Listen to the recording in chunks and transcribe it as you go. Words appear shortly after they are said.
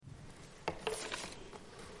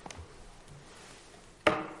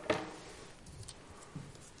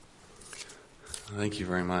Thank you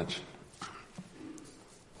very much.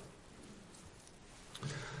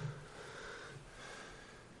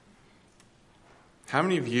 How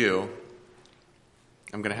many of you,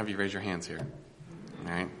 I'm going to have you raise your hands here,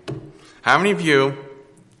 all right? How many of you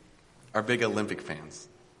are big Olympic fans?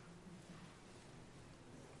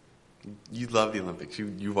 You love the Olympics.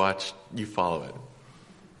 You watch, you follow it.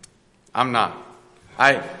 I'm not.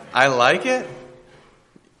 I like it,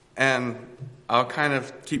 and I'll kind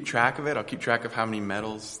of keep track of it. I'll keep track of how many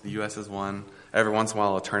medals the U.S. has won. Every once in a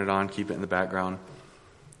while I'll turn it on, keep it in the background.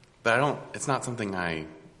 But it's not something I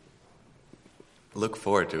look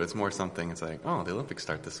forward to. It's more something, it's like, oh, the Olympics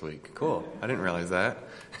start this week. Cool. I didn't realize that.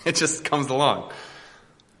 It just comes along.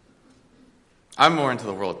 I'm more into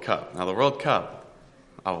the World Cup. Now, the World Cup,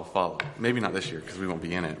 I will follow. Maybe not this year because we won't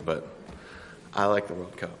be in it, but I like the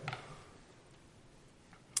World Cup.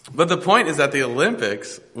 But the point is that the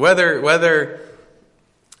Olympics, whether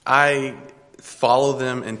I follow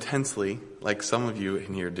them intensely, like some of you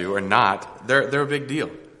in here do, or not, they're a big deal.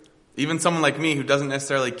 Even someone like me who doesn't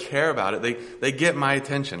necessarily care about it, they get my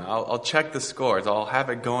attention. I'll check the scores. I'll have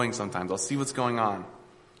it going sometimes. I'll see what's going on.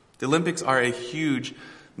 The Olympics are a huge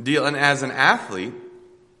deal. And as an athlete,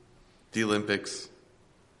 the Olympics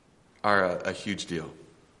are a huge deal.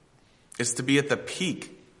 It's to be at the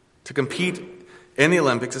peak. To compete in the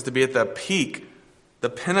Olympics is to be at the peak, the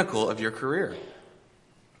pinnacle of your career.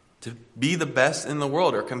 To be the best in the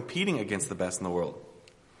world or competing against the best in the world.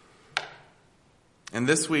 And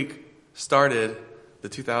this week started the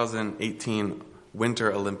 2018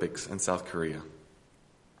 Winter Olympics in South Korea.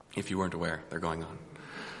 If you weren't aware, they're going on.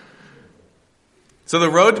 So the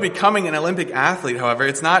road to becoming an Olympic athlete, however,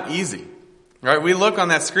 it's not easy. Right? We look on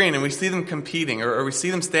that screen and we see them competing, or we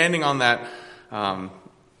see them standing on that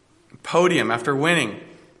podium after winning.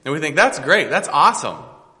 And we think, that's great, that's awesome.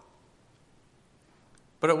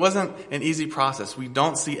 But it wasn't an easy process. We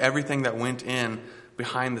don't see everything that went in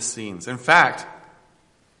behind the scenes. In fact,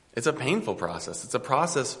 it's a painful process. It's a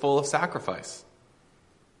process full of sacrifice.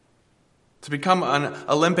 To become an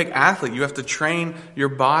Olympic athlete, you have to train your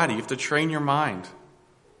body. You have to train your mind.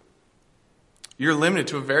 You're limited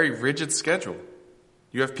to a very rigid schedule.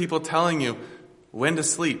 You have people telling you when to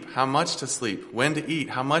sleep, how much to sleep, when to eat,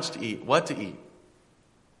 how much to eat, what to eat.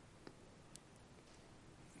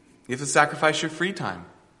 You have to sacrifice your free time.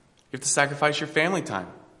 You have to sacrifice your family time.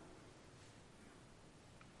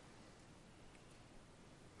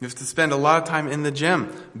 You have to spend a lot of time in the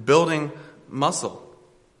gym building muscle.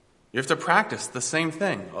 You have to practice the same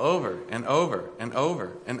thing over and over and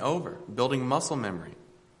over and over, building muscle memory.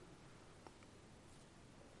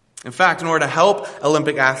 In fact, in order to help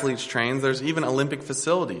Olympic athletes train, there's even Olympic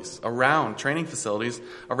facilities training facilities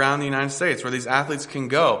around the United States where these athletes can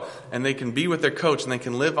go and they can be with their coach and they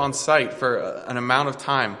can live on site for an amount of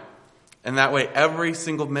time. And that way, every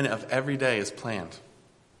single minute of every day is planned.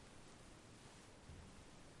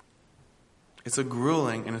 It's a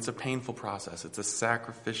grueling and it's a painful process. It's a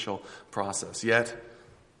sacrificial process. Yet,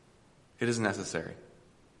 it is necessary.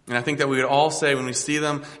 And I think that we would all say when we see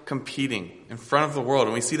them competing in front of the world,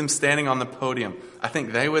 and we see them standing on the podium, I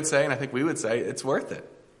think they would say, and I think we would say, it's worth it.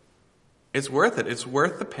 It's worth it. It's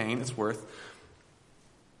worth the pain. It's worth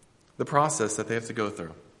the process that they have to go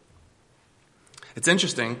through. It's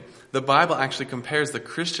interesting. The Bible actually compares the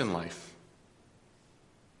Christian life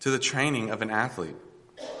to the training of an athlete.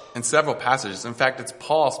 In several passages. In fact, it's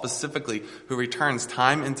Paul specifically who returns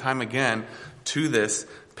time and time again to this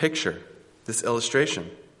picture, this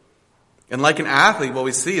illustration. And like an athlete, what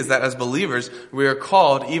we see is that as believers, we are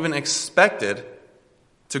called, even expected,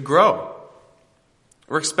 to grow.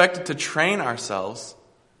 We're expected to train ourselves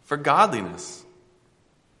for godliness.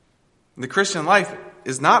 The Christian life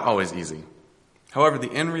is not always easy. However,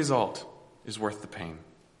 the end result is worth the pain.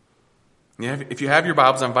 If you have your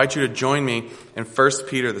Bibles, I invite you to join me in 1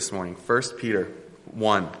 Peter this morning. 1 Peter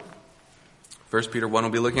 1. 1 Peter 1,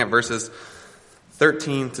 we'll be looking at verses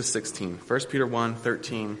 13 to 16. 1 Peter 1,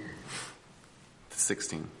 13 to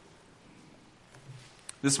 16.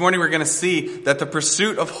 This morning we're going to see that the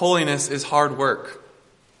pursuit of holiness is hard work.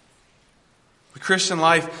 The Christian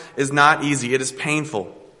life is not easy. It is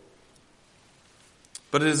painful.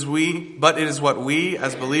 But it is what we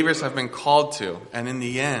as believers have been called to. And in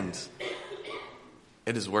the end,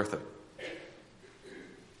 it is worth it.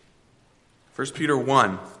 1 Peter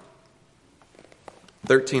 1,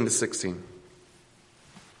 13 to 16. It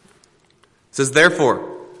says,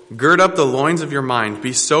 "Therefore, gird up the loins of your mind,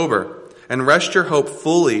 be sober, and rest your hope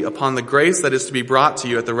fully upon the grace that is to be brought to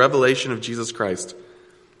you at the revelation of Jesus Christ.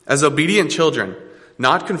 As obedient children,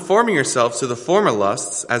 not conforming yourselves to the former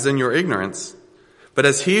lusts, as in your ignorance, but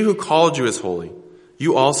as he who called you is holy,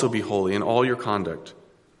 you also be holy in all your conduct,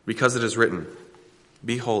 because it is written,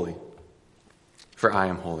 be holy, for I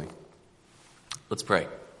am holy. Let's pray.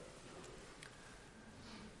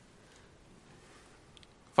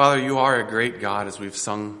 Father, you are a great God, as we've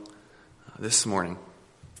sung this morning,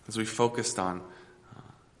 as we focused on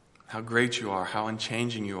how great you are, how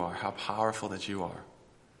unchanging you are, how powerful that you are.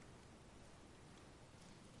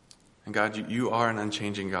 And God, you are an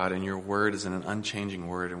unchanging God, and your word is an unchanging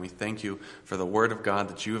word, and we thank you for the word of God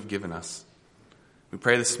that you have given us. We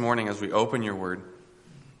pray this morning as we open your word,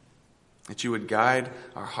 that you would guide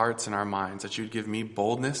our hearts and our minds, that you would give me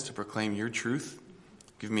boldness to proclaim your truth,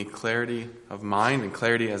 give me clarity of mind and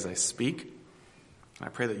clarity as I speak. And I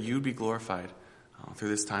pray that you would be glorified through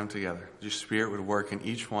this time together. Your Spirit would work in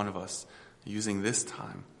each one of us using this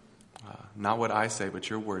time, not what I say, but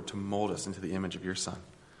your word to mold us into the image of your Son.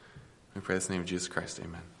 We pray this in the name of Jesus Christ.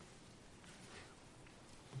 Amen.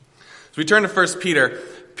 So we turn to 1 Peter.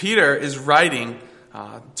 Peter is writing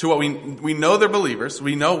to what we know they're believers.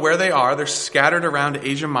 We know where they are. They're scattered around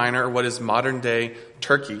Asia Minor, or what is modern-day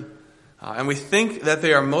Turkey. And we think that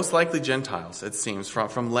they are most likely Gentiles, it seems,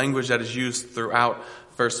 from language that is used throughout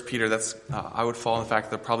 1 Peter. That's I would fall in the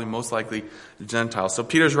fact that they're probably most likely Gentiles. So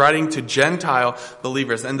Peter's writing to Gentile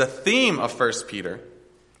believers. And the theme of 1 Peter,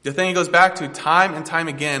 the thing he goes back to time and time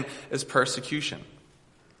again, is persecution.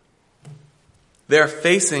 They are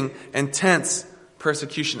facing intense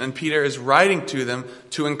persecution, and Peter is writing to them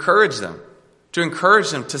to encourage them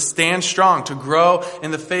to stand strong, to grow in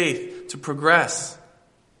the faith, to progress.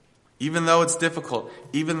 Even though it's difficult,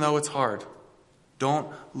 even though it's hard,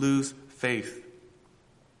 don't lose faith.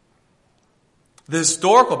 The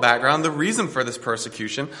historical background, the reason for this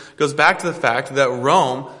persecution, goes back to the fact that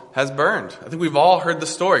Rome has burned. I think we've all heard the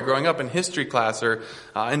story growing up in history class or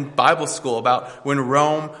in Bible school about when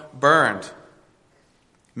Rome burned.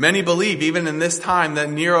 Many believe, even in this time, that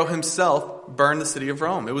Nero himself burned the city of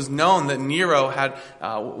Rome. It was known that Nero had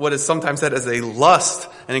what is sometimes said as a lust,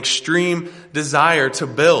 an extreme desire to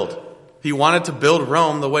build. He wanted to build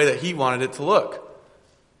Rome the way that he wanted it to look.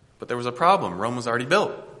 But there was a problem. Rome was already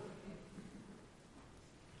built.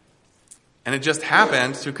 And it just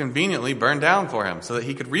happened to conveniently burn down for him so that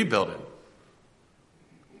he could rebuild it.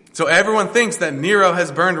 So everyone thinks that Nero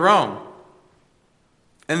has burned Rome.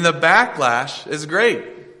 And the backlash is great.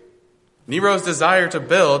 Nero's desire to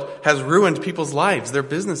build has ruined people's lives, their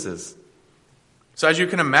businesses. So as you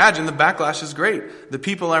can imagine, the backlash is great. The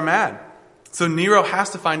people are mad. So Nero has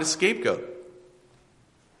to find a scapegoat.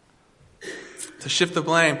 To shift the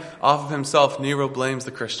blame off of himself, Nero blames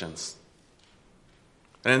the Christians.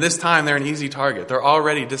 And in this time, they're an easy target. They're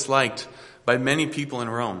already disliked by many people in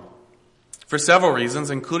Rome. For several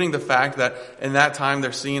reasons, including the fact that in that time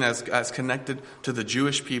they're seen as connected to the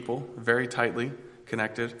Jewish people, very tightly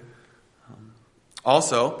connected.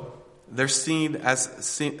 Also, they're seen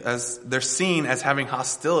as having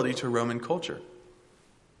hostility to Roman culture.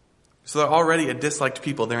 So they're already a disliked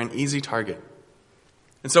people. They're an easy target.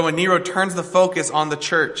 And so when Nero turns the focus on the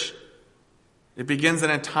church, it begins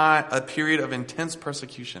a period of intense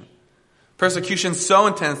persecution. Persecution so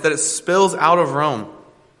intense that it spills out of Rome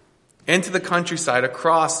into the countryside,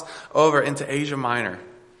 across over into Asia Minor,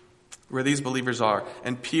 where these believers are.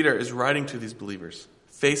 And Peter is writing to these believers,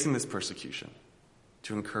 facing this persecution,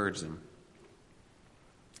 to encourage them.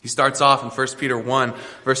 He starts off in 1 Peter 1,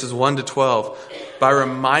 verses 1 to 12, by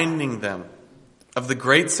reminding them of the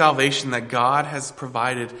great salvation that God has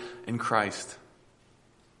provided in Christ.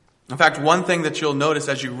 In fact, one thing that you'll notice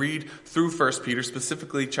as you read through 1 Peter,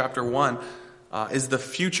 specifically chapter 1, is the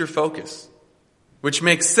future focus, which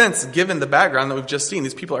makes sense given the background that we've just seen.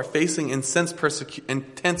 These people are facing intense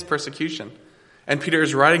persecution. And Peter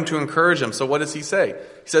is writing to encourage them. So what does he say?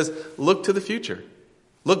 He says, look to the future.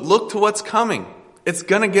 Look to what's coming. It's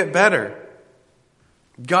going to get better.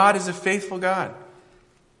 God is a faithful God.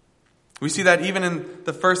 We see that even in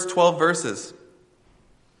the first 12 verses.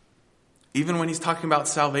 Even when he's talking about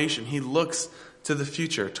salvation, he looks to the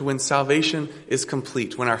future, to when salvation is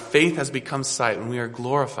complete, when our faith has become sight, when we are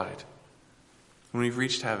glorified, when we've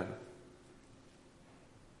reached heaven.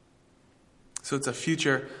 So it's a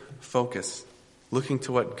future focus, looking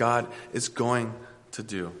to what God is going to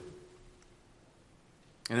do.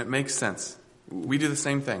 And it makes sense. We do the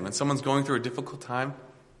same thing. When someone's going through a difficult time,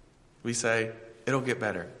 we say, it'll get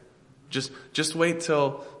better. Just wait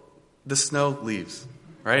till the snow leaves,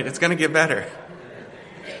 right? It's going to get better.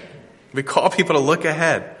 We call people to look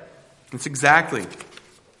ahead. It's exactly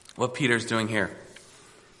what Peter's doing here.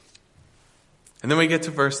 And then we get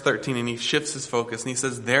to verse 13 and he shifts his focus and he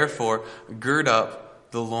says, therefore, gird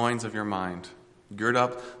up the loins of your mind. Gird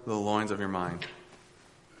up the loins of your mind.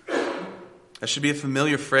 That should be a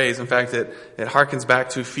familiar phrase. In fact, it harkens back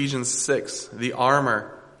to Ephesians 6, the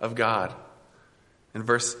armor of God. In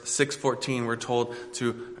verse 6:14, we're told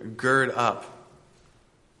to gird up.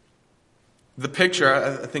 The picture,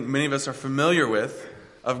 I think many of us are familiar with,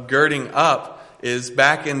 of girding up is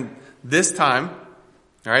back in this time,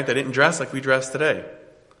 all right, they didn't dress like we dress today.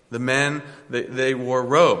 The men, they wore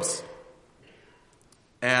robes.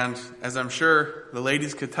 And as I'm sure the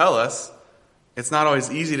ladies could tell us, it's not always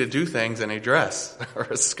easy to do things in a dress or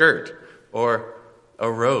a skirt or a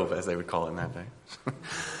robe, as they would call it in that day.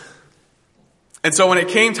 And so when it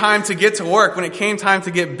came time to get to work, when it came time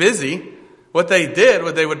to get busy, what they did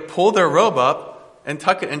was they would pull their robe up and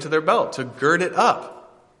tuck it into their belt to gird it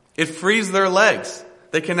up. It frees their legs.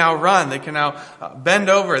 They can now run. They can now bend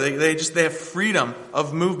over. They have freedom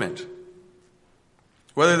of movement.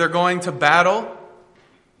 Whether they're going to battle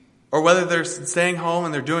or whether they're staying home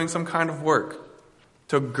and they're doing some kind of work,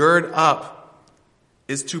 to gird up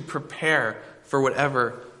is to prepare for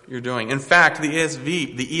whatever you're doing. In fact, the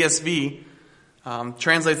ESV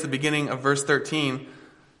translates the beginning of verse 13.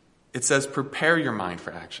 It says, prepare your mind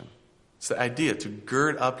for action. It's the idea to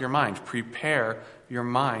gird up your mind. Prepare your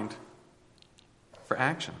mind for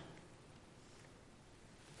action.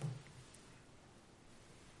 You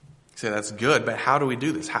say, that's good, but how do we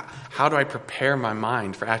do this? How do I prepare my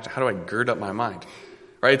mind for action? How do I gird up my mind?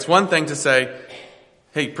 Right? It's one thing to say,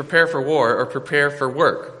 hey, prepare for war or prepare for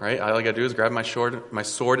work, right? All I got to do is grab my sword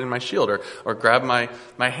and my shield or grab my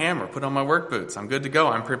hammer, put on my work boots. I'm good to go.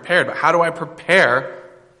 I'm prepared. But how do I prepare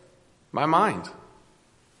my mind?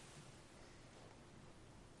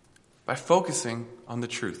 By focusing on the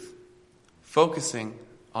truth. Focusing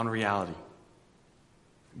on reality.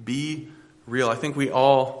 Be real. I think we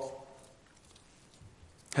all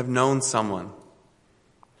have known someone,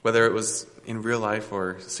 whether it was in real life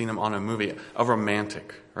or seen them on a movie, a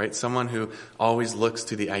romantic, right? Someone who always looks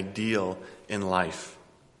to the ideal in life.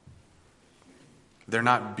 They're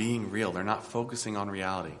not being real. They're not focusing on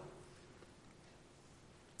reality.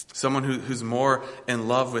 Someone who's more in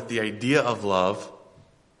love with the idea of love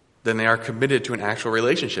than they are committed to an actual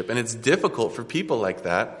relationship. And it's difficult for people like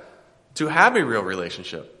that to have a real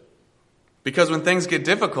relationship. Because when things get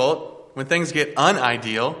difficult, when things get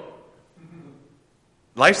unideal,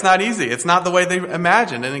 life's not easy. It's not the way they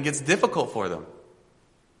imagined, and it gets difficult for them.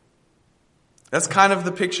 That's kind of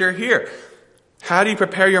the picture here. How do you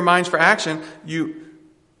prepare your minds for action? You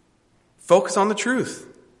focus on the truth.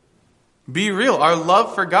 Be real. Our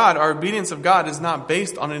love for God, our obedience of God is not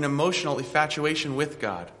based on an emotional infatuation with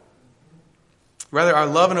God. Rather, our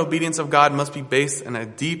love and obedience of God must be based in a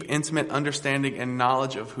deep, intimate understanding and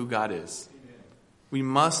knowledge of who God is. We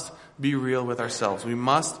must be real with ourselves. We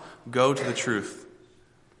must go to the truth.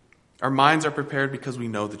 Our minds are prepared because we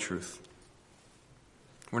know the truth.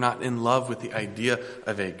 We're not in love with the idea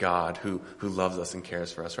of a God who loves us and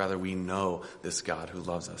cares for us. Rather, we know this God who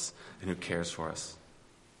loves us and who cares for us.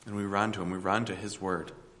 And we run to him. We run to his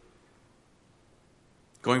word.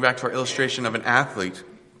 Going back to our illustration of an athlete,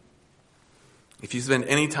 if you spend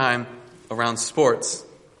any time around sports,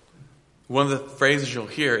 one of the phrases you'll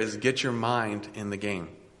hear is get your mind in the game.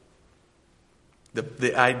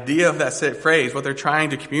 The idea of that phrase, what they're trying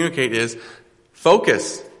to communicate is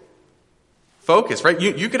focus. Focus, right?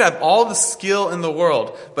 You could have all the skill in the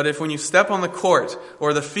world, but if when you step on the court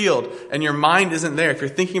or the field and your mind isn't there, if you're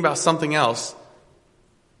thinking about something else,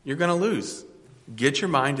 you're going to lose. Get your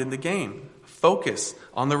mind in the game. Focus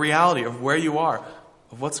on the reality of where you are,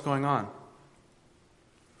 of what's going on.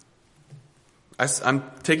 I'm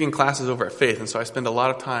taking classes over at Faith, and so I spend a lot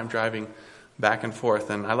of time driving back and forth,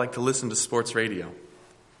 and I like to listen to sports radio.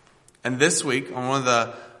 And this week, on one of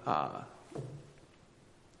the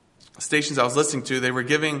stations I was listening to, they were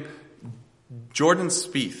giving Jordan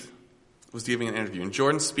Spieth was giving an interview. And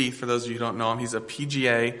Jordan Spieth, for those of you who don't know him, he's a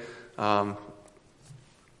PGA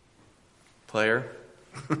player.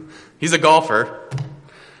 He's a golfer.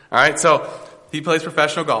 All right, so he plays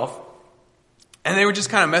professional golf. And they were just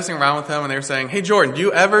kind of messing around with him, and they were saying, "Hey, Jordan, do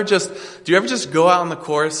you ever just go out on the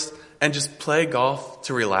course and just play golf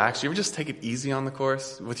to relax? Do you ever just take it easy on the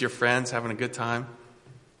course with your friends, having a good time?"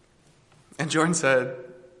 And Jordan said,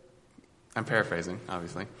 I'm paraphrasing,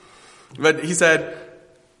 obviously, but he said,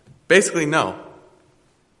 basically, no.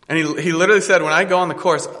 And he literally said, when I go on the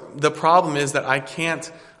course, the problem is that I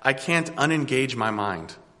can't unengage my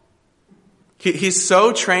mind. He's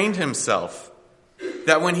so trained himself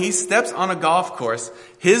that when he steps on a golf course,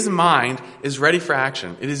 his mind is ready for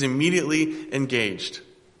action. It is immediately engaged.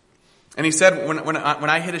 And he said, when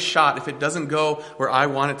I hit a shot, if it doesn't go where I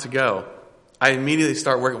want it to go, I immediately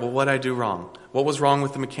start working, well, what did I do wrong? What was wrong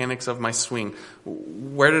with the mechanics of my swing?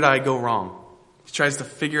 Where did I go wrong? He tries to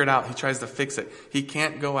figure it out. He tries to fix it. He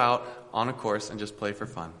can't go out on a course and just play for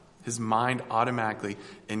fun. His mind automatically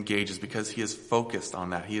engages because he is focused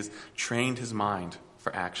on that. He has trained his mind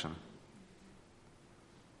for action.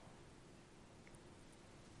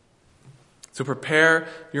 So prepare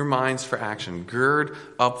your minds for action. Gird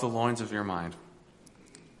up the loins of your mind.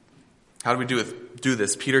 How do we do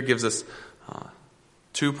this? Peter gives us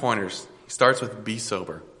 2 pointers. He starts with be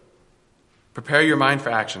sober. Prepare your mind for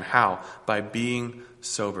action. How? By being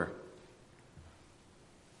sober.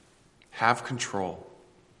 Have control.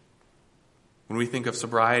 When we think of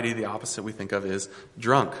sobriety, the opposite we think of is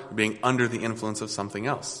drunk, being under the influence of something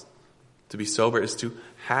else. To be sober is to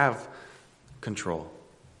have control,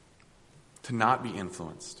 to not be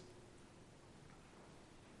influenced.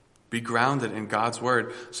 Be grounded in God's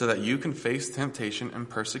word so that you can face temptation and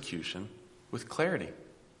persecution with clarity.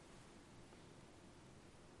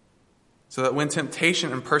 So that when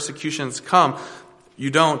temptation and persecutions come,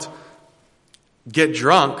 you don't get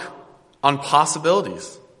drunk on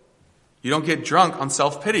possibilities. You don't get drunk on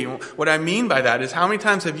self-pity. What I mean by that is, how many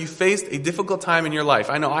times have you faced a difficult time in your life?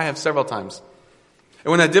 I know I have several times.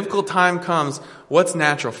 And when that difficult time comes, what's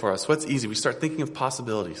natural for us? What's easy? We start thinking of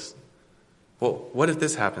possibilities. Well, what if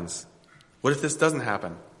this happens? What if this doesn't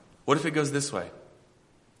happen? What if it goes this way?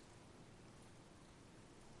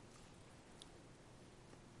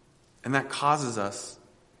 And that causes us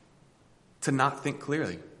to not think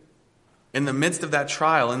clearly. In the midst of that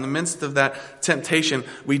trial, in the midst of that temptation,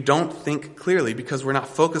 we don't think clearly because we're not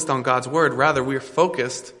focused on God's word. Rather, we are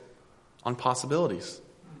focused on possibilities.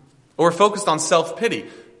 Or we're focused on self-pity.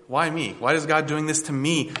 Why me? Why is God doing this to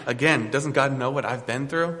me again? Doesn't God know what I've been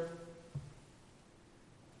through?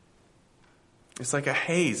 It's like a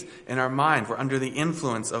haze in our mind. We're under the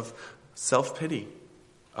influence of self-pity,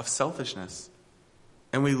 of selfishness.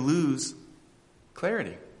 And we lose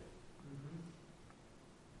clarity.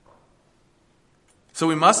 So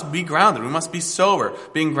we must be grounded. We must be sober,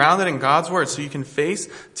 being grounded in God's word so you can face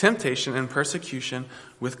temptation and persecution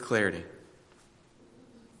with clarity.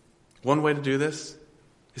 One way to do this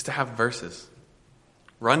is to have verses.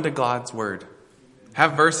 Run to God's word.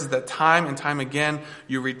 Have verses that time and time again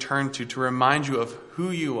you return to remind you of who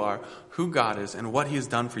you are, who God is, and what he has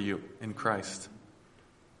done for you in Christ.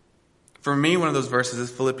 For me, one of those verses is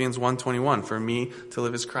Philippians 1:21. For me, to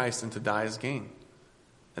live is Christ and to die is gain.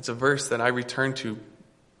 It's a verse that I return to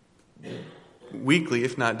weekly,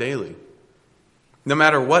 if not daily. No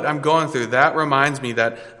matter what I'm going through, that reminds me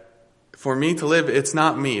that for me to live, it's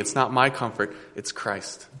not me, it's not my comfort, it's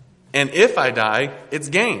Christ. And if I die, it's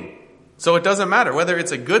gain. So it doesn't matter. Whether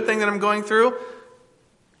it's a good thing that I'm going through,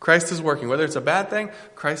 Christ is working. Whether it's a bad thing,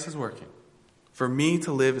 Christ is working. For me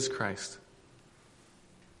to live is Christ.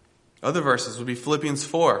 Other verses would be Philippians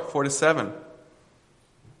 4:4-7,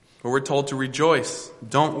 where we're told to rejoice,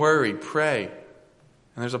 don't worry, pray.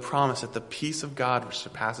 And there's a promise that the peace of God, which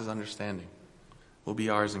surpasses understanding, will be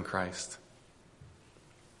ours in Christ.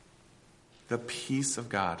 The peace of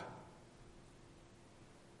God.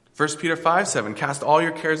 1 Peter 5:7, cast all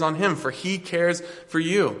your cares on him, for he cares for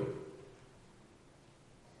you.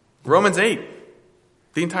 Romans 8,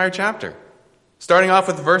 the entire chapter. Starting off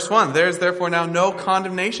with verse 1, there is therefore now no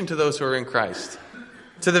condemnation to those who are in Christ.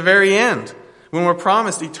 To the very end, when we're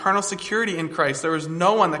promised eternal security in Christ, there is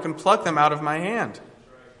no one that can pluck them out of my hand.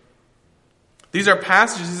 These are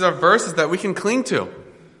passages, these are verses that we can cling to.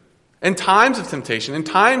 In times of temptation, in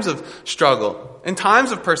times of struggle, in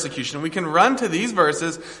times of persecution, we can run to these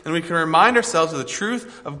verses and we can remind ourselves of the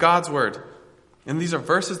truth of God's word. And these are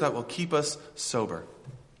verses that will keep us sober.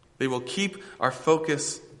 They will keep our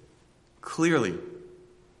focus clearly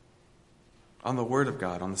on the Word of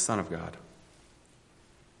God, on the Son of God.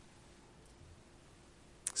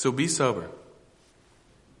 So be sober.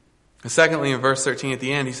 And secondly, in verse 13 at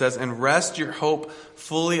the end, he says, and rest your hope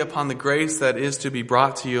fully upon the grace that is to be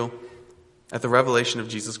brought to you at the revelation of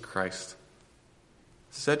Jesus Christ.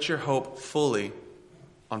 Set your hope fully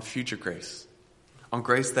on future grace, on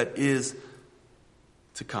grace that is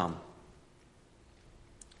to come.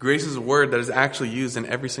 Grace is a word that is actually used in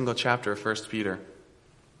every single chapter of 1 Peter.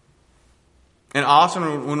 And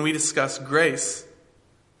often when we discuss grace,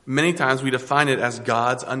 many times we define it as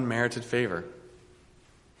God's unmerited favor,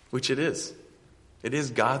 which it is. It is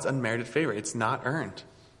God's unmerited favor. It's not earned.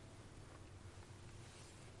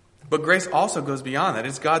 But grace also goes beyond that.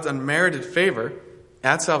 It's God's unmerited favor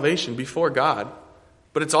at salvation before God,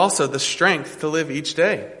 but it's also the strength to live each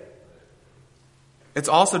day. It's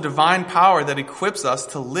also divine power that equips us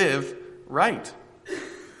to live right.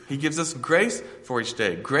 He gives us grace for each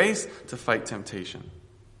day, grace to fight temptation,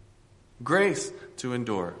 grace to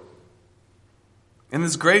endure. And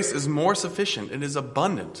this grace is more sufficient. It is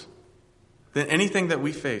abundant than anything that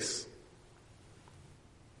we face.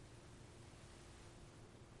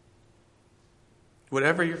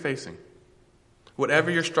 Whatever you're facing, whatever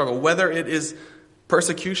your struggle, whether it is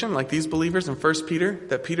persecution like these believers in 1 Peter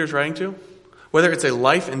that Peter's writing to, whether it's a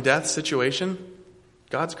life and death situation,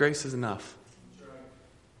 God's grace is enough.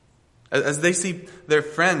 As they see their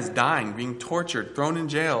friends dying, being tortured, thrown in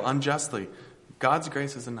jail unjustly, God's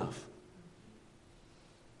grace is enough.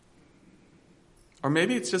 Or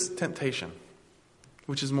maybe it's just temptation,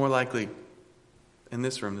 which is more likely in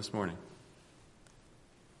this room this morning.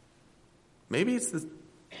 Maybe it's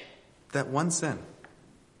that one sin,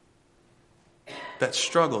 that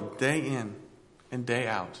struggle day in and day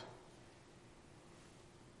out.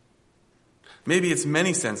 Maybe it's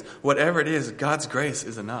many sins. Whatever it is, God's grace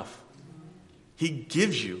is enough. He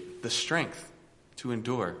gives you the strength to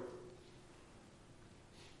endure.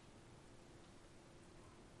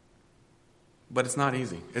 But it's not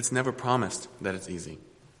easy. It's never promised that it's easy.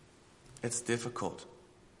 It's difficult.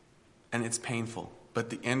 And it's painful. But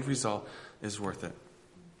the end result is worth it.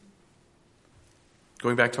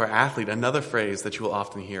 Going back to our athlete, another phrase that you will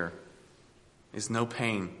often hear is no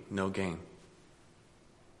pain, no gain.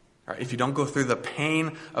 All right, if you don't go through the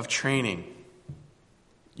pain of training,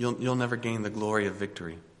 you'll never gain the glory of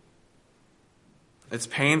victory. It's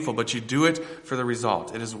painful, but you do it for the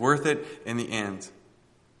result. It is worth it in the end.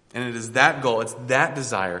 And it is that goal, it's that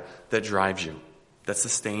desire that drives you, that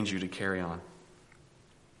sustains you to carry on.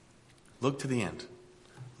 Look to the end.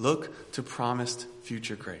 Look to promised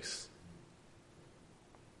future grace.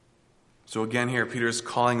 So again here, Peter is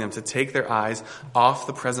calling them to take their eyes off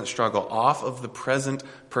the present struggle, off of the present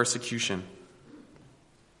persecution.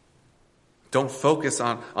 Don't focus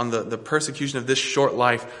on the persecution of this short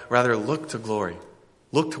life. Rather, look to glory.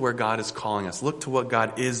 Look to where God is calling us. Look to what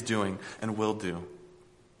God is doing and will do.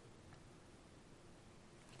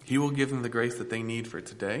 He will give them the grace that they need for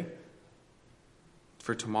today,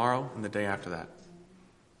 for tomorrow, and the day after that.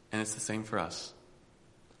 And it's the same for us.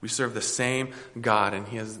 We serve the same God, and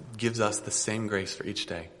He gives us the same grace for each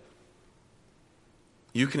day.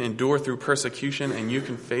 You can endure through persecution, and you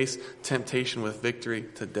can face temptation with victory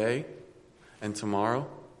today and tomorrow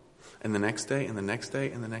and the next day and the next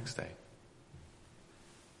day and the next day.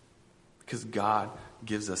 Because God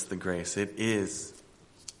gives us the grace. It is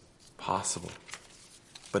possible,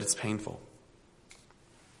 but it's painful.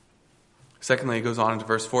 Secondly, it goes on into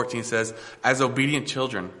verse 14. It says, as obedient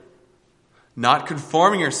children, not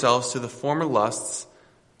conforming yourselves to the former lusts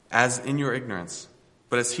as in your ignorance,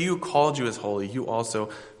 but as He who called you is holy, you also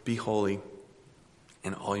be holy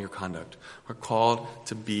in all your conduct. We're called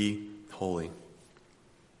to be holy.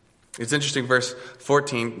 It's interesting, verse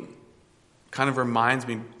 14 kind of reminds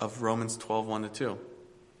me of Romans 12, 1-2.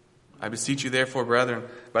 I beseech you therefore, brethren,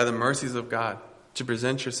 by the mercies of God, to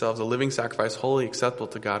present yourselves a living sacrifice, holy, acceptable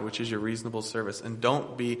to God, which is your reasonable service. And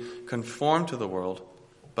don't be conformed to the world,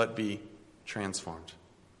 but be transformed.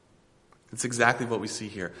 It's exactly what we see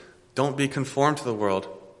here. Don't be conformed to the world,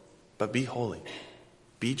 but be holy.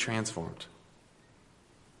 Be transformed.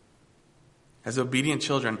 As obedient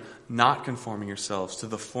children, not conforming yourselves to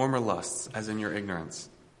the former lusts as in your ignorance.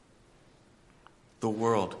 The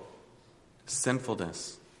world,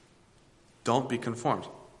 sinfulness. Don't be conformed.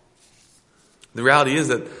 The reality is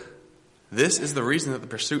that this is the reason that the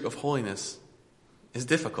pursuit of holiness is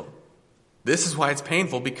difficult. This is why it's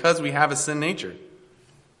painful, because we have a sin nature.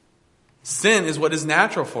 Sin is what is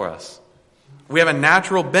natural for us. We have a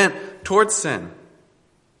natural bent towards sin.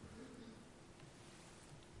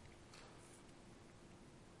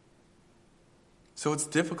 So it's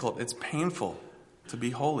difficult, it's painful to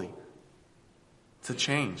be holy, to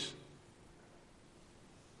change.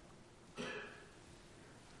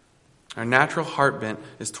 Our natural heart bent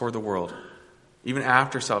is toward the world. Even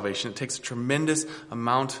after salvation, it takes a tremendous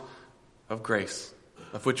amount of grace,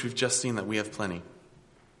 of which we've just seen that we have plenty.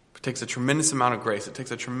 It takes a tremendous amount of grace. It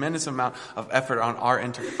takes a tremendous amount of effort on our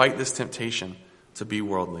end to fight this temptation to be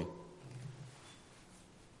worldly.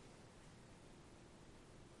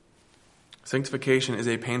 Sanctification is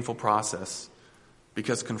a painful process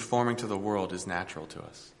because conforming to the world is natural to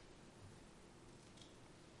us.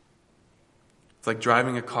 It's like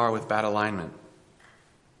driving a car with bad alignment.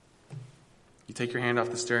 You take your hand off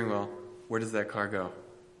the steering wheel, where does that car go?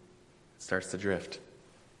 It starts to drift.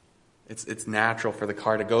 It's natural for the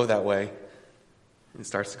car to go that way. It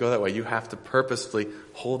starts to go that way. You have to purposefully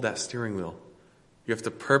hold that steering wheel. You have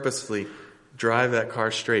to purposefully drive that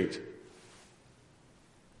car straight.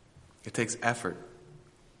 It takes effort.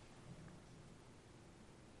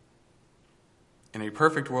 In a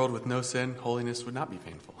perfect world with no sin, holiness would not be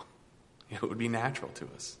painful. It would be natural to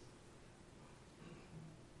us.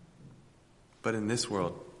 But in this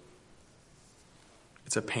world,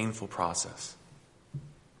 it's a painful process.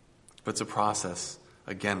 But it's a process,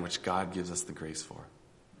 again, which God gives us the grace for.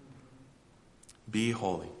 Be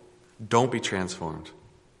holy. Don't be transformed.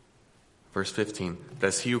 Verse 15, but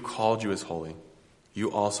as he who called you is holy,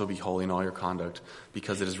 you also be holy in all your conduct,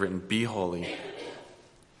 because it is written, be holy,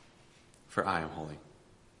 for I am holy.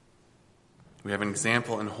 We have an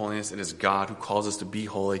example in holiness. It is God who calls us to be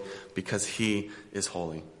holy because he is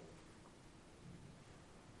holy.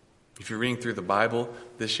 If you're reading through the Bible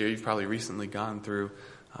this year, you've probably recently gone through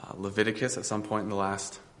Leviticus at some point in the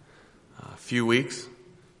last few weeks.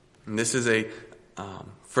 And this is a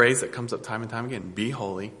phrase that comes up time and time again. Be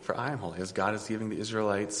holy, for I am holy. As God is giving the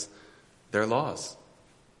Israelites their laws.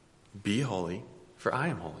 Be holy, for I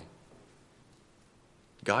am holy.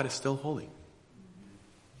 God is still holy.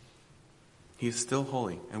 He is still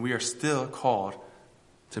holy, and we are still called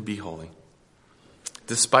to be holy.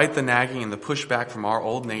 Despite the nagging and the pushback from our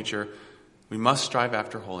old nature, we must strive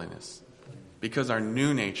after holiness because our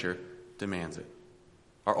new nature demands it.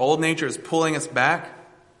 Our old nature is pulling us back,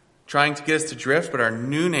 trying to get us to drift, but our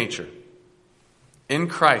new nature, in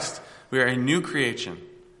Christ, we are a new creation,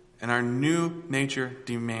 and our new nature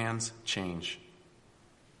demands change.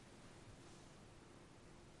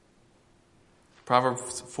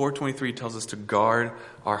 Proverbs 4:23 tells us to guard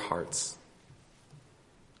our hearts.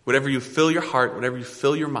 Whatever you fill your heart, whatever you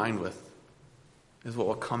fill your mind with, is what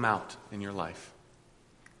will come out in your life.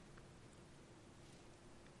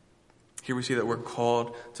 Here we see that we're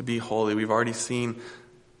called to be holy. We've already seen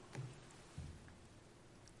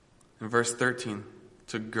in verse 13,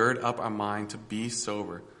 to gird up our mind, to be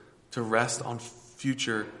sober, to rest on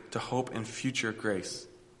future, to hope in future grace.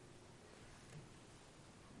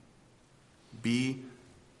 Be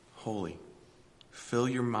holy. Fill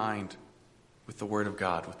your mind with the Word of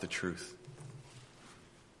God, with the truth.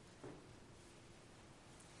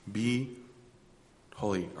 Be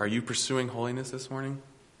holy. Are you pursuing holiness this morning?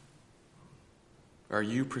 Are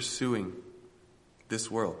you pursuing this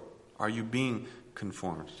world? Are you being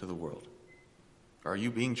conformed to the world? Are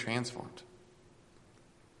you being transformed?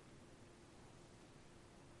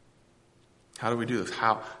 How do we do this?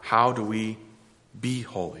 How do we be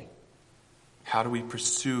holy? How do we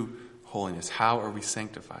pursue holiness? How are we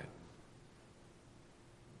sanctified?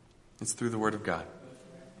 It's through the Word of God.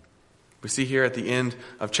 We see here at the end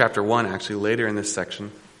of chapter 1, actually later in this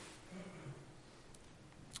section,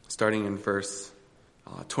 starting in verse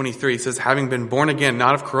 23, it says, having been born again,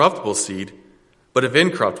 not of corruptible seed, but of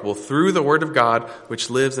incorruptible, through the Word of God, which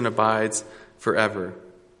lives and abides forever.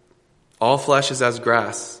 All flesh is as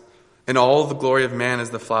grass, and all the glory of man is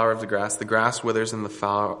the flower of the grass. The grass withers and the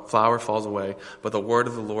flower falls away, but the word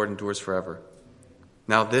of the Lord endures forever.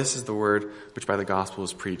 Now this is the word which by the gospel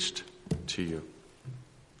is preached to you.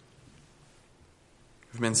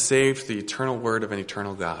 We've been saved through the eternal word of an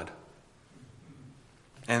eternal God.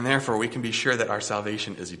 And therefore we can be sure that our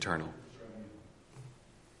salvation is eternal.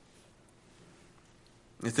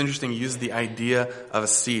 It's interesting, he uses the idea of a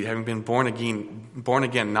seed, having been born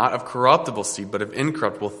again, not of corruptible seed, but of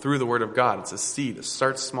incorruptible through the word of God. It's a seed. It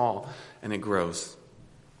starts small and it grows.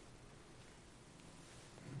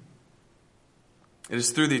 It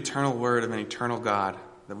is through the eternal word of an eternal God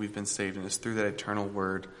that we've been saved, and it's through that eternal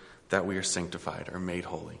word that we are sanctified or made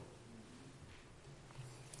holy.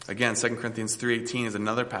 Again, 2 Corinthians 3:18 is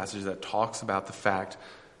another passage that talks about the fact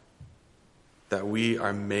that we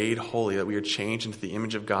are made holy, that we are changed into the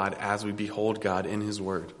image of God as we behold God in his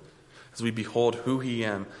word. As we behold who he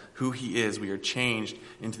is, we are changed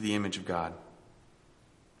into the image of God.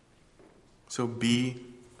 So be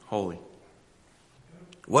holy.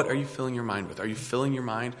 What are you filling your mind with? Are you filling your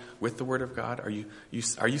mind with the word of God? Are you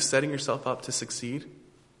setting yourself up to succeed?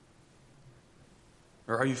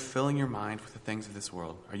 Or are you filling your mind with the things of this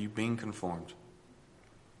world? Are you being conformed?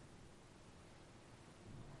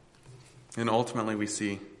 And ultimately we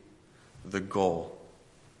see the goal.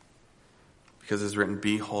 Because it's written,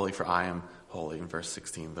 be holy for I am holy in verse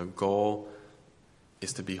 16. The goal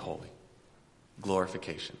is to be holy.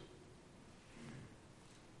 Glorification.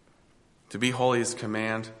 To be holy is a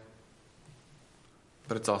command,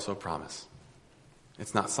 but it's also a promise.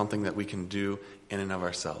 It's not something that we can do in and of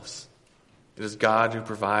ourselves. It is God who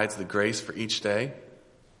provides the grace for each day,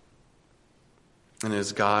 and it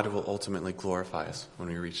is God who will ultimately glorify us when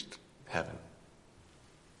we reach heaven.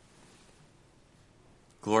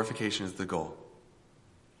 Glorification is the goal.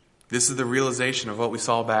 This is the realization of what we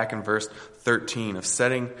saw back in verse 13, of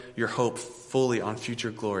setting your hope fully on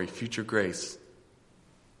future glory, future grace.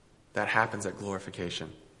 That happens at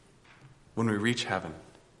glorification, when we reach heaven.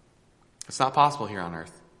 It's not possible here on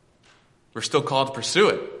earth. We're still called to pursue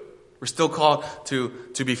it. We're still called to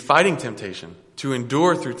be fighting temptation, to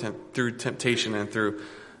endure through temptation and through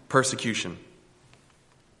persecution.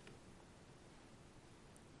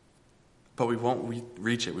 But we won't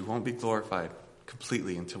reach it. We won't be glorified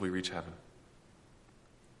completely until we reach heaven.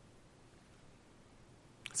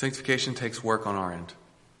 Sanctification takes work on our end.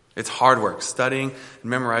 It's hard work, studying and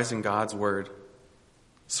memorizing God's word,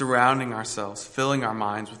 surrounding ourselves, filling our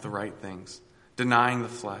minds with the right things, denying the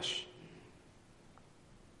flesh.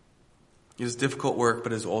 It is difficult work,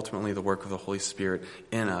 but it is ultimately the work of the Holy Spirit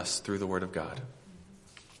in us through the Word of God.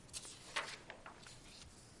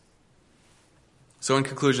 So in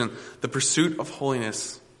conclusion, the pursuit of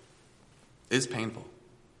holiness is painful.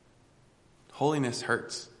 Holiness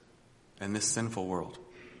hurts in this sinful world.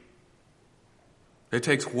 It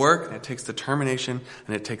takes work, and it takes determination,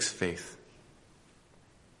 and it takes faith.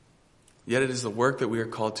 Yet it is the work that we are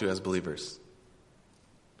called to as believers.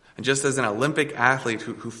 And just as an Olympic athlete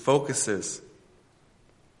who focuses,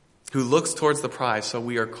 who looks towards the prize, so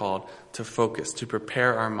we are called to focus, to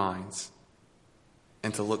prepare our minds,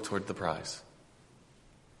 and to look toward the prize.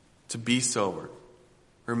 To be sober,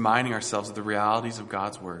 reminding ourselves of the realities of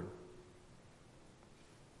God's word.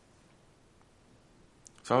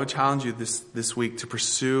 So I would challenge you this week to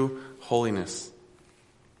pursue holiness.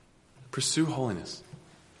 Pursue holiness.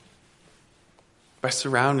 By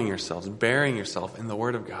surrounding yourselves, burying yourself in the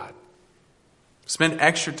Word of God. Spend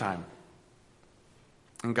extra time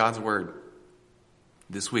in God's Word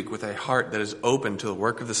this week with a heart that is open to the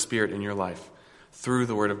work of the Spirit in your life through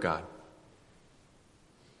the Word of God.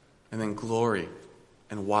 And then glory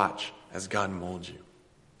and watch as God molds you,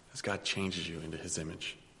 as God changes you into His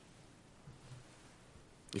image.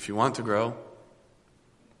 If you want to grow,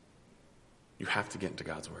 you have to get into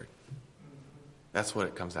God's Word. That's what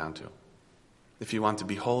it comes down to. If you want to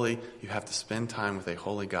be holy, you have to spend time with a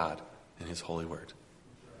holy God and His holy word.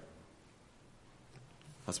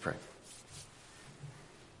 Let's pray.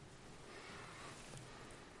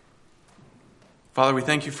 Father, we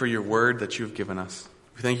thank you for your word that you have given us.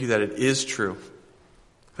 We thank you that it is true.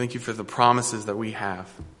 Thank you for the promises that we have.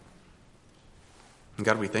 And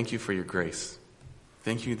God, we thank you for your grace.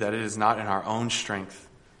 Thank you that it is not in our own strength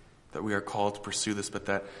that we are called to pursue this, but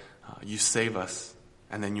that you save us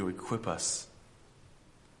and then you equip us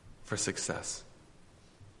for success.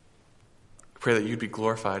 I pray that you'd be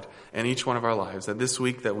glorified in each one of our lives, that this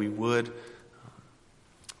week that we would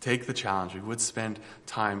take the challenge, we would spend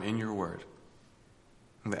time in your word,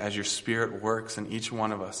 and that as your Spirit works in each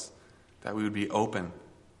one of us, that we would be open,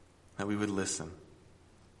 that we would listen,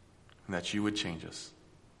 and that you would change us.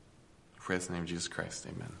 I pray in the name of Jesus Christ.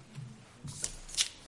 Amen.